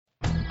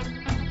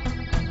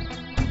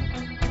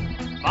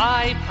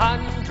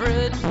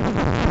500.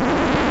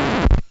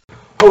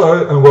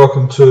 Hello and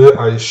welcome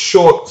to a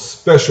short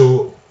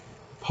special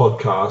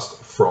podcast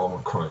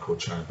from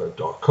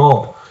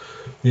chroniclechamber.com.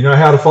 You know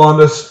how to find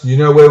us, you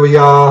know where we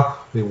are.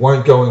 We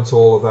won't go into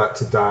all of that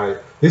today.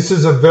 This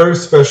is a very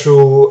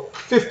special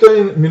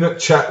 15-minute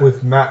chat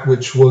with Matt,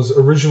 which was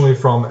originally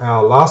from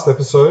our last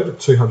episode,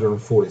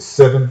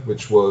 247,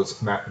 which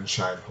was Matt and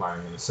Shane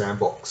playing in a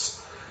sandbox.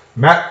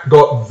 Matt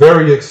got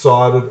very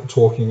excited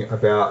talking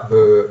about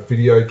the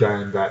video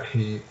game that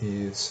he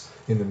is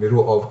in the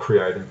middle of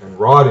creating and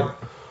writing.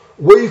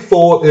 We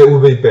thought it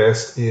would be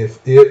best if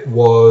it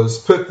was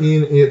put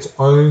in its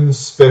own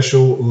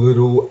special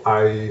little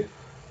A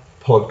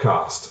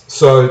podcast.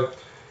 So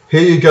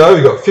here you go.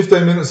 You've got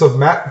 15 minutes of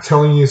Matt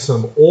telling you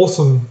some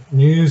awesome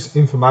news,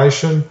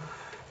 information,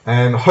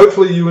 and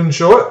hopefully you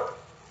enjoy it.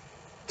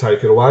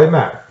 Take it away,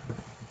 Matt.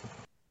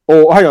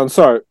 Oh, hang on.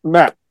 Sorry,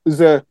 Matt,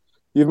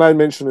 you've made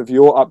mention of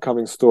your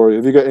upcoming story.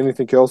 Have you got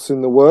anything else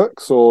in the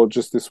works or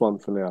just this one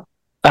for now?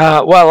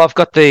 Well, I've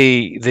got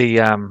the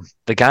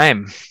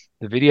game,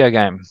 the video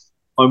game.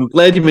 I'm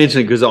glad you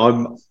mentioned it because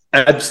I'm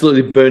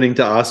absolutely burning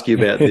to ask you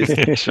about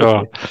this.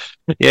 Sure.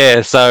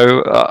 Yeah.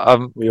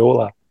 So We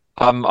all are.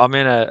 I'm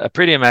in a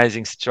pretty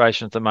amazing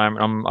situation at the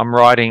moment. I'm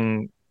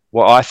writing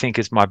what I think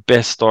is my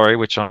best story,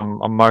 which I'm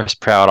most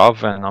proud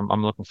of, and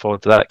I'm looking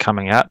forward to that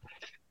coming out.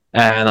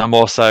 And I'm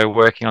also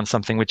working on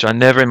something which I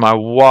never in my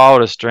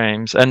wildest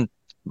dreams, and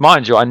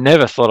mind you, I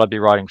never thought I'd be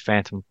writing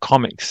Phantom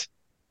comics.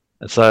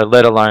 And so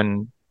let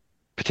alone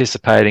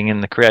participating in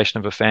the creation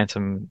of a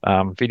Phantom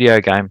video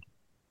game.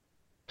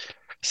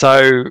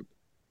 So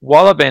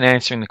while I've been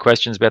answering the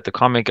questions about the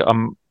comic,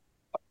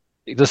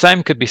 the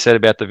same could be said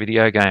about the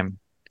video game.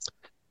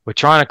 We're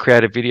trying to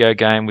create a video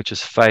game which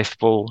is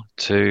faithful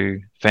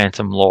to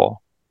Phantom lore.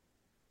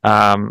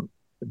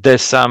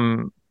 There's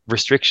some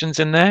restrictions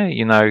in there,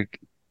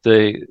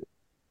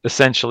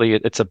 essentially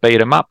it's a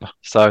beat 'em up,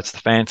 so it's the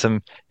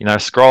Phantom,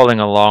 scrolling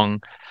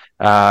along.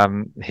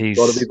 He's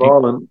Got to be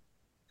violent.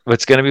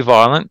 It's going to be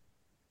violent.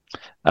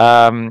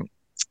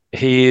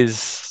 He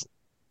is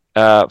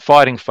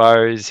fighting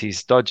foes.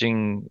 He's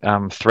dodging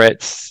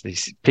threats.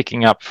 He's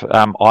picking up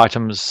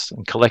items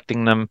and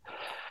collecting them.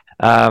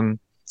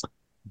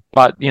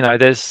 But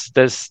there's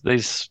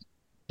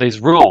these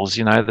rules.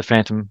 The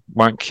Phantom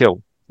won't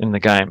kill in the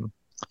game.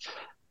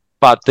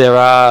 But there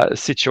are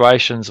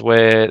situations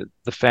where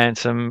the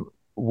Phantom,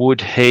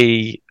 would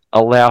he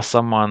allow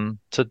someone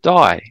to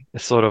die?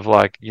 It's sort of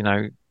like,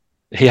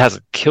 he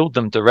hasn't killed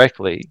them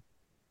directly,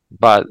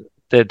 but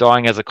they're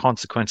dying as a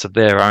consequence of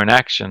their own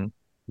action.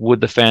 Would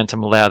the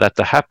Phantom allow that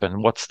to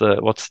happen? What's the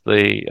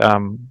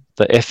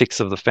ethics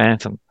of the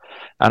Phantom?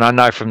 And I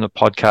know from the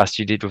podcast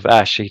you did with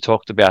Ash, he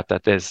talked about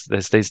that there's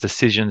these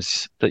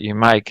decisions that you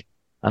make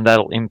and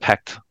that'll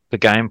impact the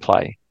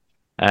gameplay.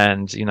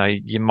 And,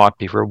 you might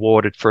be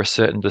rewarded for a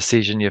certain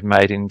decision you've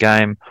made in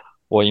game,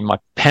 or you might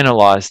be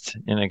penalized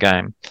in a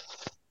game.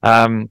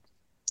 I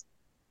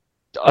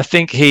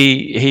think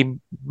he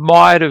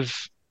might have,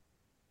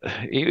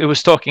 it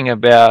was talking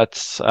about,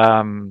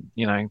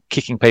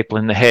 kicking people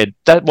in the head.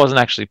 That wasn't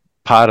actually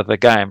part of the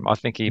game. I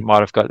think he might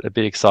have got a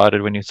bit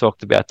excited when you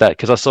talked about that,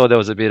 because I saw there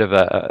was a bit of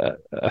a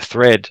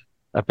thread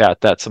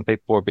about that. Some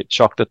people were a bit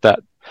shocked at that.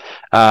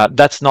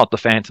 That's not the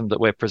Phantom that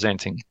we're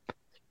presenting.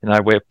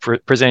 We're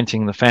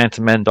presenting the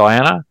Phantom and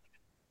Diana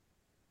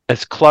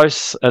as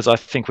close as I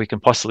think we can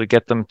possibly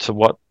get them to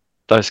what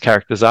those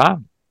characters are.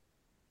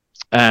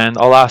 And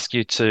I'll ask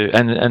you to,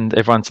 and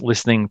everyone's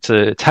listening,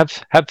 to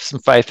have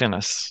some faith in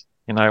us.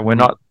 We're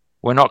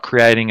not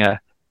creating a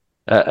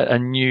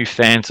new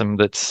Phantom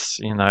that's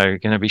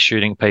going to be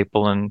shooting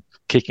people and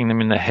kicking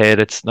them in the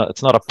head. It's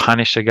not a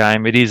Punisher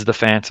game. It is the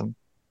Phantom.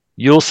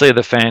 You'll see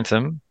the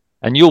Phantom,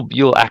 and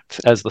you'll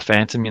act as the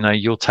Phantom.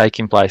 You'll take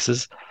him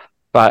places,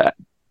 but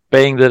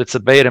being that it's a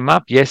beat 'em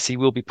up, yes, he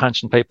will be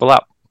punching people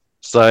up.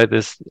 So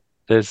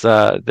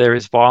there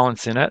is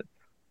violence in it,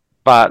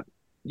 but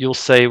you'll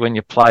see when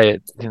you play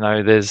it.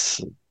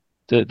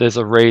 There's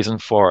a reason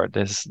for it.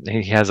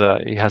 He has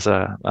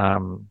a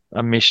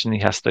mission he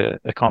has to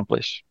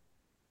accomplish.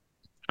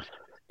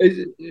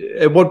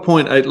 At what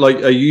point,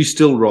 are you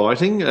still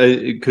writing?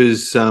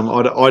 Because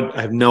I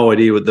have no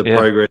idea what the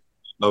progress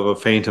of a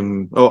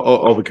Phantom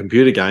of a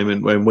computer game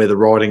and where the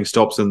writing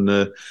stops and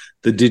the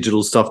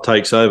digital stuff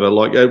takes over.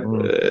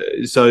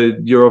 So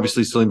you're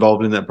obviously still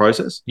involved in that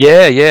process.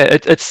 Yeah.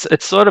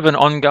 It's sort of an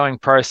ongoing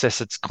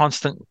process. It's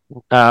constant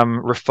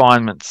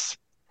refinements.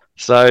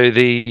 So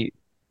the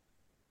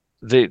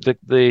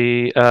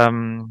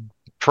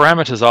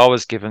parameters I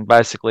was given,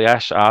 basically,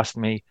 Ash asked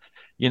me,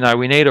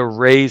 we need a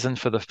reason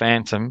for the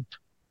Phantom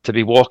to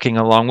be walking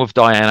along with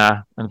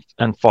Diana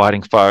and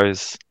fighting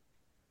foes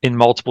in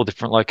multiple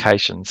different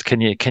locations.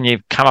 Can you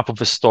come up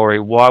with a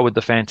story? Why would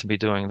the Phantom be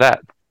doing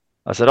that?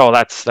 I said,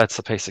 that's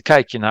a piece of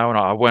cake, and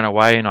I went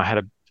away and I had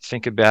to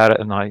think about it,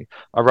 and I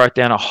wrote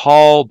down a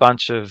whole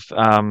bunch of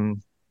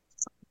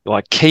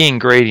key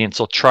ingredients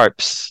or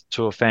tropes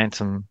to a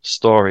Phantom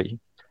story.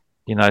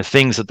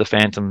 Things that the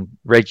Phantom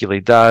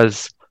regularly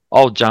does,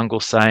 old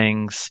jungle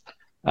sayings,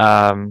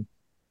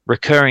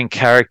 recurring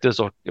characters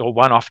or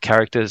one-off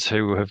characters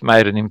who have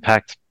made an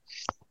impact.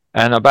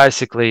 And I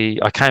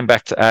came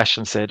back to Ash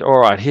and said, all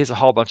right, here's a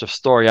whole bunch of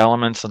story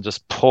elements, and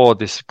just poured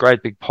this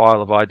great big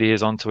pile of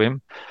ideas onto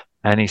him.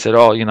 And he said,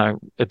 oh,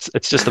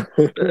 it's just a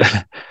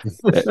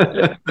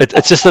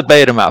it's just a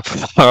beat 'em up,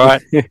 all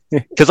right?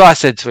 Because I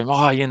said to him,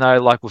 oh,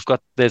 like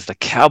there's the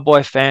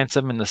cowboy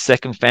Phantom, and the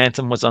second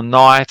Phantom was a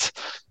knight,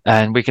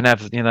 and we can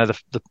have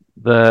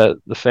the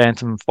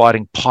Phantom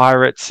fighting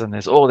pirates, and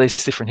there's all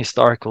these different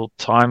historical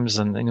times,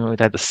 and we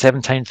had the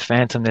 17th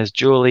Phantom. There's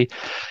Julie.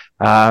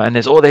 And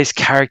there's all these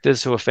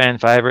characters who are fan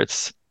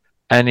favorites.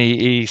 And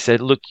he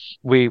said, look,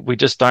 we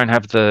just don't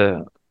have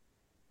the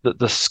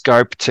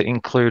scope to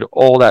include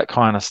all that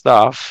kind of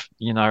stuff,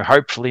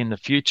 hopefully in the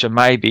future,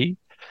 maybe.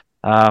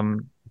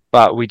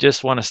 But we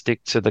just want to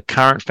stick to the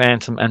current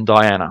Phantom and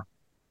Diana.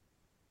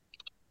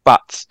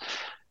 But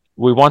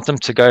we want them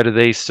to go to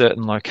these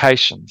certain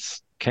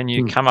locations. Can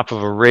you come up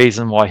with a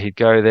reason why he'd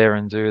go there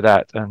and do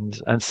that?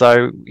 And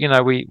so,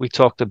 we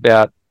talked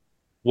about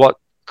what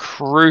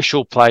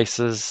crucial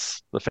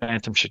places the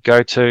Phantom should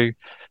go to,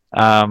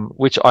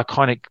 which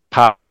iconic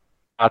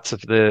parts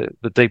of the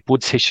deep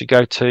woods he should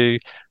go to,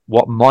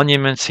 what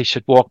monuments he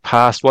should walk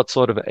past, what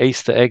sort of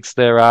Easter eggs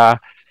there are.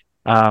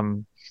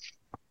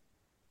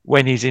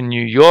 When he's in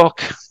New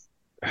York,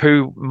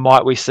 who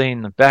might we see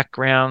in the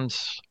background?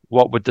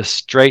 What would the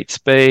streets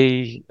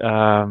be?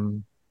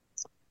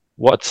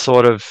 What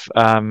sort of,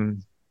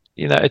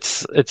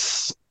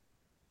 it's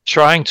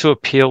trying to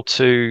appeal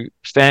to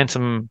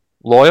Phantom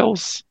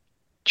loyals,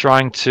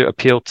 trying to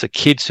appeal to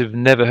kids who've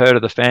never heard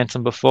of the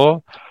Phantom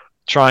before,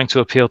 trying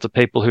to appeal to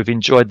people who've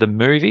enjoyed the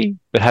movie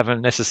but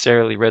haven't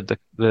necessarily read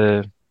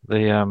the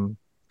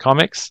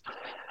comics.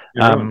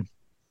 Yeah.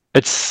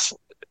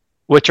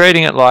 We're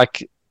treating it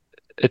like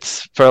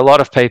it's, for a lot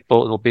of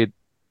people, it'll be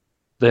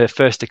their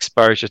first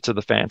exposure to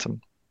the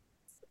Phantom.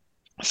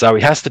 So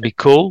he has to be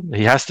cool.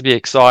 He has to be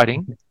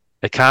exciting.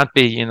 It can't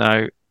be,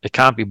 it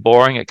can't be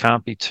boring. It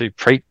can't be too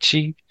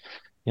preachy.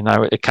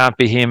 It can't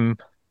be him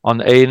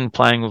on Eden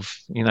playing with,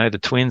 the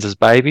twins as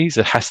babies.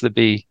 It has to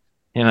be,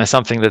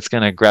 something that's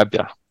going to grab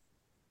you.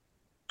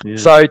 Yeah.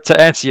 So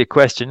to answer your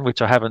question,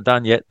 which I haven't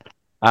done yet,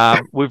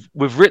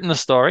 we've written the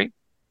story.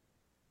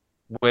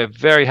 We're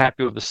very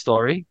happy with the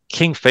story.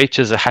 King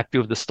Features are happy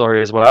with the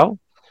story as well.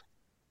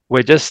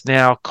 We're just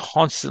now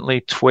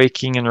constantly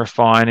tweaking and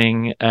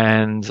refining,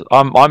 and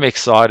I'm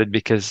excited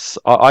because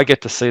I get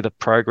to see the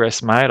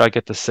progress made. I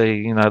get to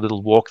see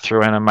little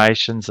walkthrough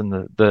animations and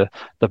the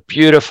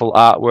beautiful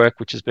artwork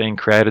which is being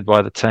created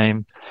by the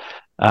team.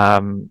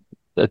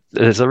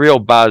 There's a real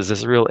buzz.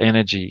 There's a real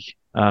energy.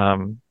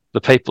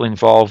 The people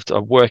involved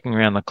are working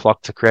around the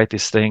clock to create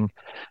this thing,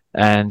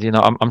 and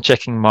I'm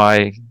checking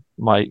my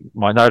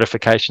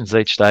notifications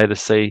each day to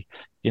see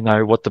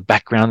what the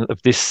background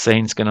of this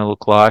scene's going to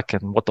look like,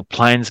 and what the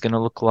plane's going to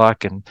look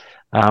like, and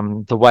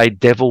the way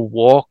Devil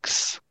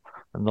walks,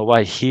 and the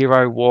way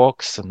Hero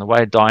walks, and the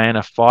way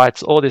Diana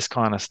fights, all this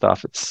kind of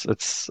stuff.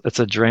 It's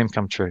a dream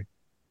come true.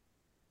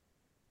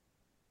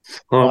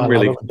 I love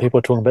it when people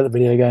are talking about the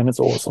video game. It's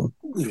awesome.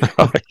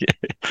 Oh, yeah.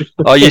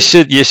 Oh, you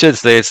should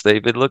see it,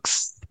 Steve. It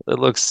looks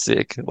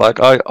sick. Like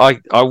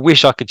I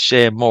wish I could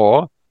share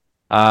more,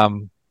 but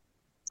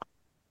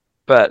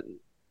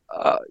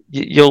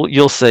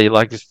you'll see.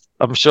 Like,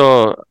 I'm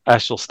sure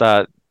Ash will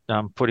start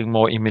putting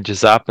more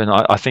images up, and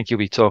I think you'll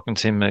be talking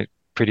to him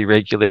pretty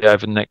regularly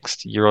over the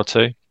next year or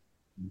two.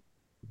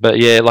 But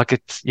yeah, like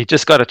you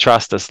just got to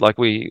trust us. Like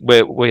we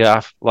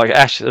are, like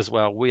Ash as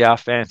well. We are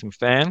Phantom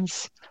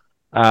fans.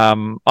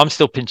 I'm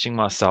still pinching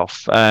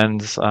myself,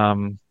 and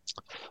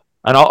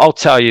I'll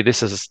tell you,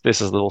 this is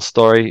a little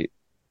story.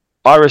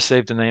 I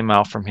received an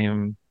email from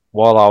him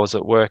while I was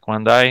at work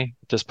one day.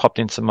 It just popped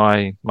into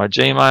my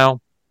Gmail.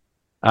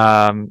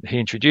 He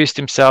introduced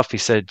himself. He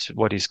said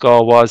what his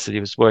goal was, that he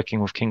was working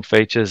with King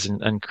Features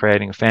and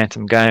creating a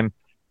Phantom game,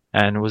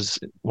 and was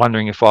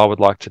wondering if I would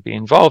like to be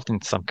involved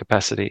in some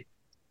capacity.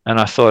 And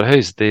I thought,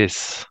 who's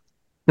this?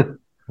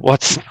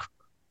 What's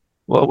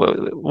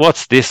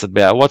this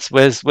about? Where's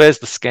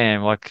the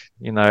scam? Like,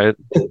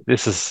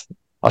 this is.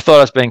 I thought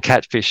I was being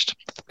catfished,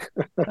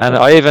 and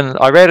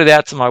I read it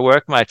out to my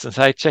workmates and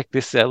say, hey, check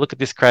this out. Look at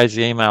this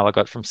crazy email I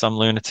got from some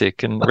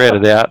lunatic, and read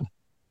it out.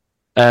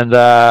 And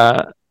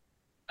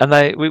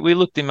we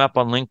looked him up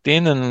on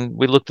LinkedIn, and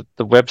we looked at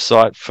the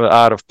website for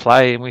Art of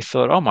Play, and we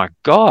thought, oh my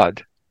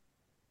God,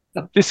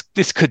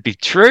 this could be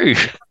true.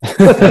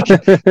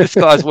 This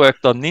guy's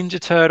worked on Ninja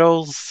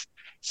Turtles,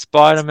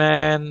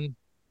 Spider-Man,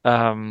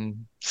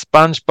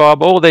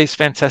 SpongeBob, all these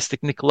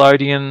fantastic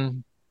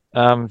Nickelodeon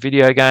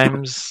video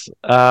games.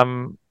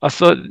 I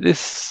thought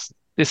this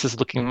is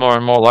looking more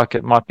and more like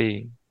it might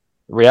be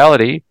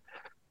reality.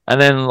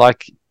 And then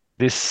like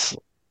this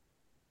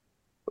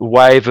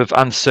wave of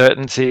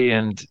uncertainty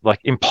and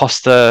like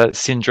imposter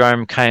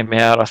syndrome came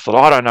out. I thought,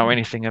 I don't know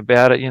anything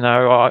about it.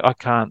 I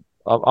can't.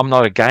 I'm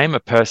not a gamer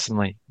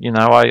personally.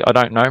 I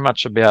don't know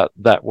much about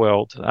that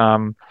world.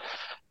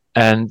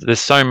 And there's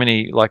so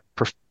many like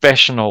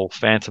professional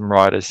Phantom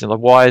riders. You know,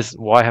 like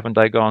why haven't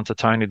they gone to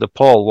Tony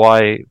DePaul?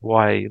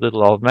 Why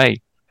little old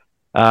me?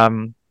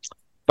 But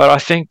I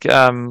think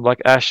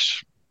like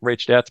Ash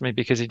reached out to me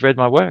because he'd read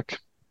my work,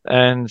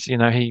 and you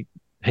know he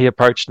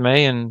approached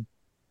me, and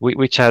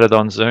we chatted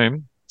on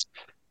Zoom,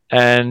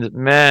 and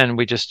man,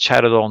 we just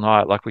chatted all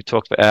night. Like we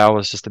talked for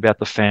hours just about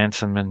the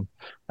Phantom and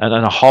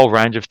a whole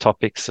range of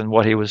topics and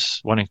what he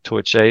was wanting to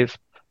achieve.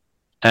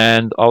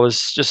 And I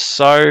was just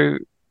so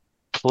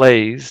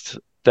pleased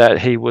that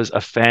he was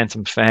a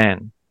Phantom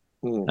fan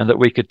and that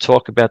we could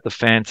talk about the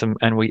Phantom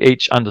and we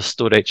each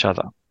understood each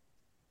other.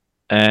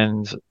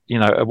 And you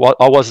know,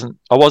 I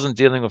wasn't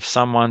dealing with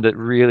someone that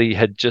really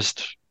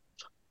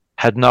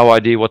had no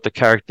idea what the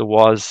character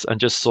was and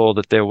just saw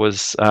that there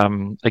was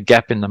a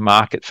gap in the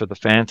market for the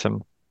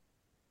Phantom.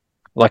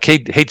 Like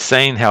he'd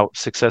seen how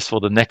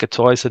successful the NECA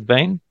toys had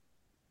been,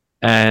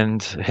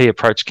 and he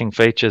approached King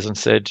Features and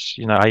said,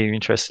 you know, are you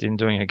interested in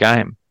doing a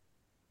game?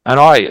 And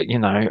I, you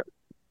know,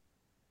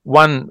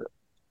 one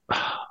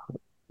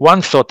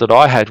thought that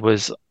I had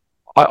was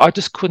I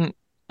just couldn't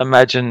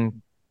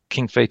imagine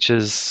King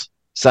Features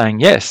saying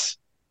yes.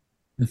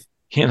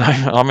 You know,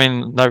 I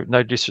mean,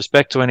 no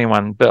disrespect to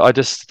anyone, but I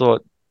just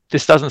thought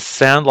this doesn't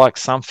sound like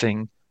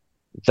something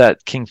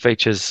that King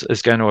Features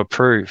is going to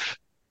approve.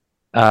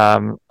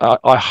 I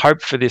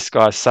hope for this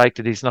guy's sake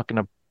that he's not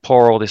going to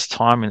pour all this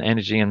time and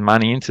energy and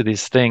money into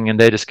this thing and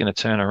they're just going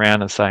to turn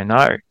around and say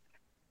no.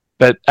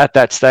 But at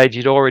that stage,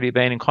 he'd already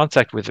been in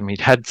contact with him. He'd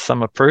had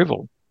some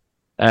approval.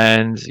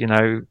 And, you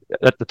know,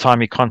 at the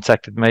time he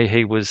contacted me,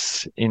 he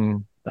was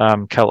in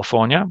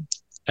California,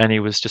 and he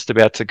was just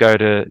about to go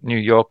to New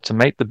York to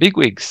meet the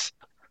bigwigs.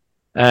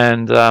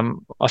 And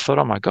I thought,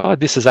 oh my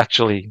God, this is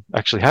actually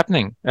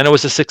happening. And it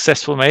was a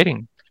successful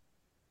meeting.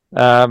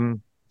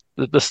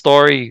 The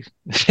story,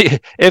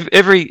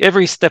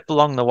 every step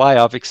along the way,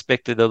 I've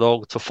expected it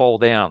all to fall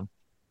down.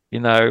 You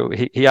know,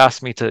 he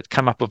asked me to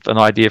come up with an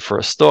idea for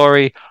a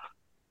story.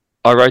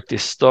 I wrote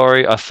this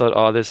story. I thought,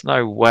 oh, there's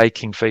no way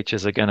King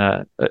Features are going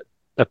to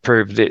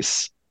approve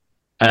this.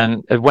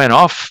 And it went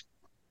off,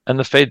 and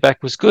the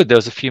feedback was good. There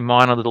was a few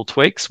minor little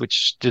tweaks,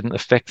 which didn't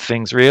affect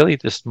things really,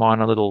 just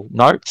minor little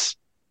notes.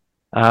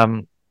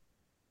 I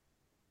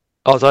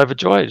was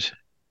overjoyed.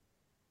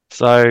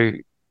 So,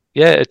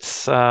 yeah,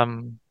 it's...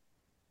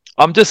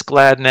 I'm just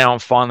glad now I'm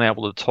finally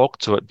able to talk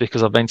to it,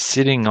 because I've been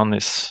sitting on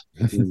this.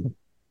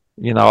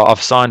 You know,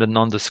 I've signed a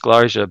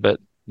non-disclosure,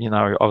 but you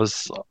know,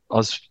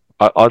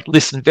 I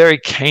listened very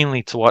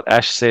keenly to what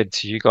Ash said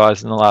to you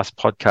guys in the last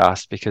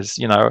podcast, because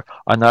you know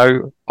I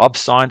know I've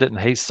signed it and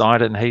he's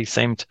signed it, and he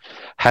seemed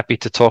happy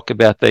to talk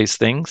about these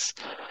things,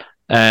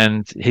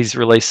 and he's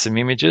released some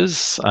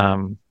images.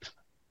 The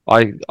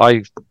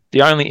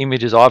only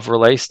images I've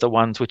released are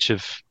ones which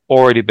have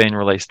already been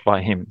released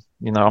by him.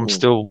 You know, I'm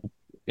still.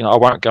 You know, I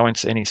won't go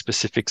into any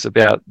specifics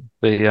about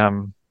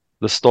the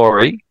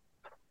story,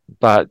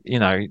 but you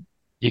know,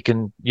 you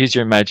can use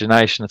your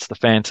imagination. It's the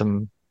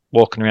Phantom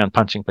walking around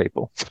punching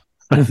people.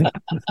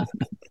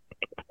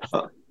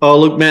 Oh,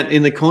 look, Matt,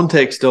 in the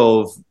context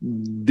of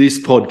this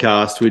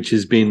podcast, which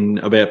has been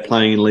about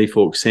playing in Lee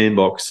Falk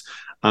Sandbox,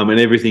 and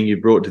everything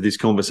you've brought to this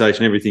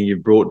conversation, everything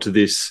you've brought to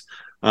this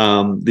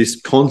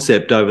this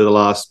concept over the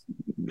last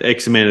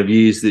X amount of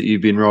years that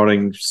you've been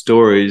writing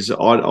stories,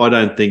 I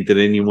don't think that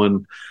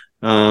anyone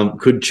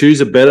could choose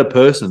a better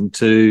person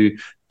to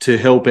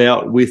help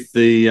out with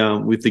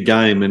the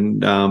game,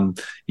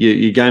 and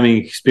your gaming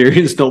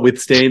experience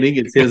notwithstanding,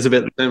 it sounds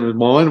about the same as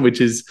mine,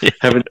 which is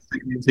having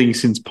anything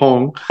since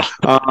Pong.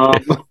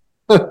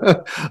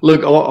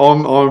 Look,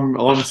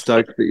 I'm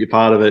stoked that you're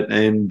part of it,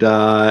 and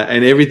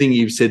everything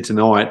you've said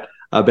tonight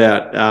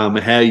about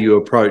how you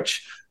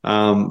approach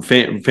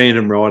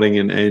Phantom writing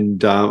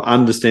and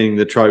understanding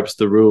the tropes,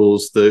 the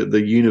rules,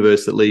 the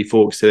universe that Lee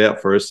Falk set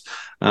out for us.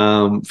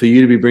 For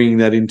you to be bringing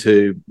that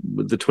into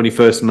the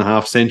 21st and a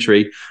half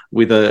century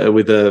with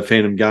a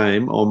Phantom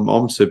game,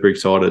 I'm super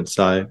excited.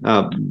 So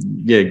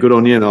yeah, good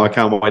on you, and I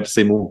can't wait to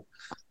see more.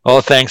 Oh,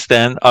 thanks,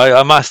 Dan.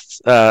 I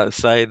must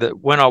say that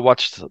when I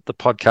watched the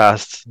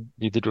podcast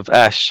you did with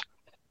Ash,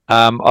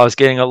 I was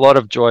getting a lot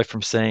of joy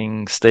from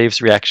seeing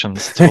Steve's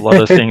reactions to a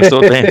lot of things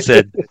that were being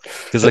said,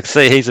 because I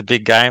see he's a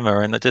big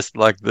gamer, and just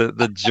like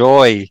the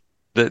joy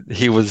that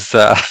he was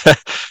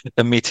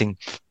emitting,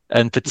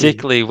 and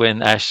particularly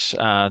when Ash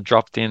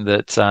dropped in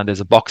that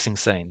there's a boxing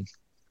scene.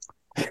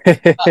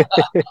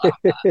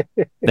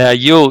 Now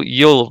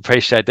you'll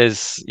appreciate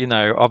there's, you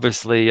know,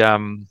 obviously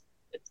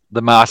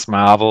the Masked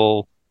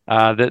Marvel.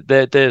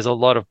 There's a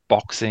lot of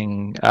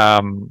boxing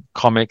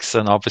comics,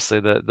 and obviously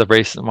the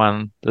recent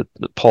one that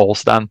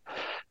Paul's done.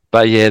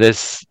 But yeah,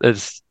 there's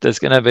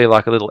going to be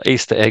like a little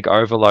Easter egg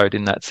overload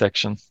in that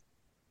section.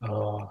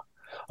 Oh,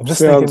 I'm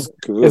just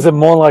thinking, is it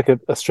more like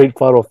a Street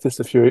Fighter or Fist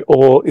of Fury,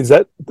 or is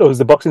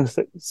the boxing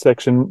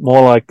section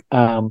more like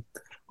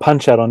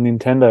Punch Out on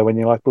Nintendo when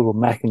you're like little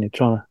Mac and you're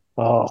trying to?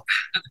 Oh,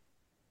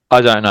 I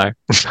don't know.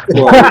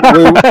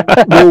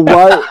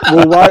 Well,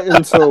 we'll wait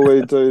until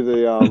we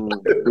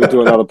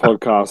do another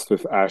podcast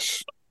with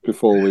Ash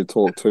before we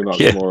talk too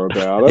much more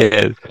about it.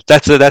 Yeah,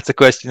 that's a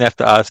question you have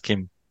to ask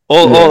him.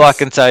 All I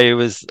can tell you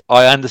is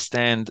I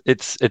understand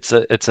it's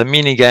a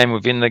mini game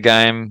within the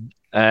game,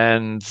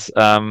 and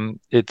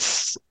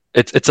it's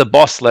a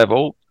boss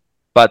level,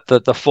 but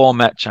the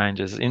format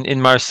changes.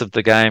 In most of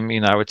the game,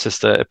 it's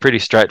just a pretty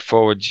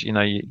straightforward.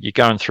 You're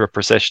going through a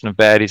procession of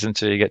baddies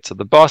until you get to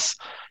the boss.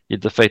 You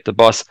defeat the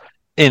boss.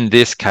 In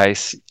this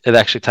case, it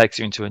actually takes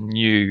you into a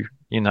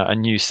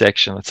new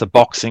section. It's a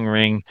boxing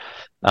ring.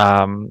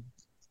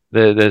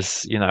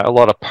 There's a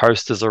lot of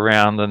posters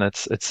around, and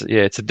it's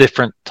a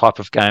different type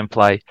of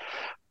gameplay.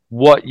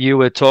 What you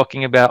were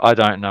talking about, I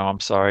don't know. I'm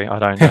sorry, I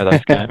don't know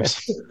those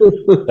games.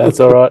 That's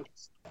all right.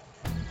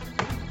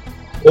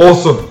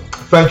 Awesome.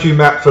 Thank you,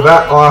 Matt, for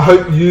that. I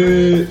hope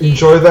you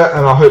enjoyed that,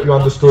 and I hope you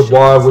understood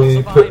why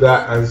we put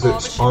that as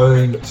its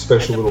own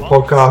special little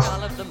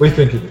podcast. We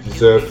think it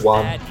deserved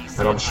one,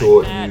 and I'm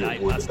sure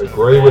you would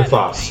agree with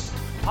us.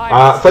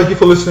 Thank you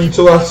for listening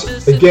to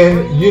us.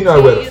 Again, you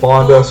know where to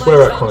find us.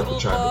 We're at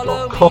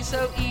chroniclechamber.com.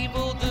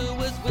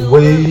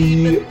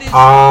 We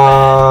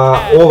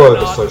are all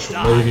over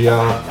social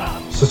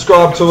media.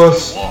 Subscribe to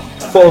us.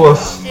 Follow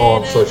us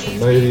on social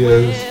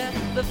medias.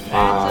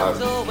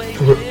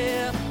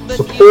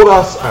 Support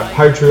us at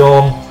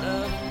Patreon.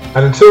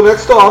 And until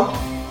next time,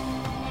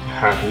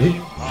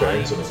 happy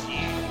Phantom.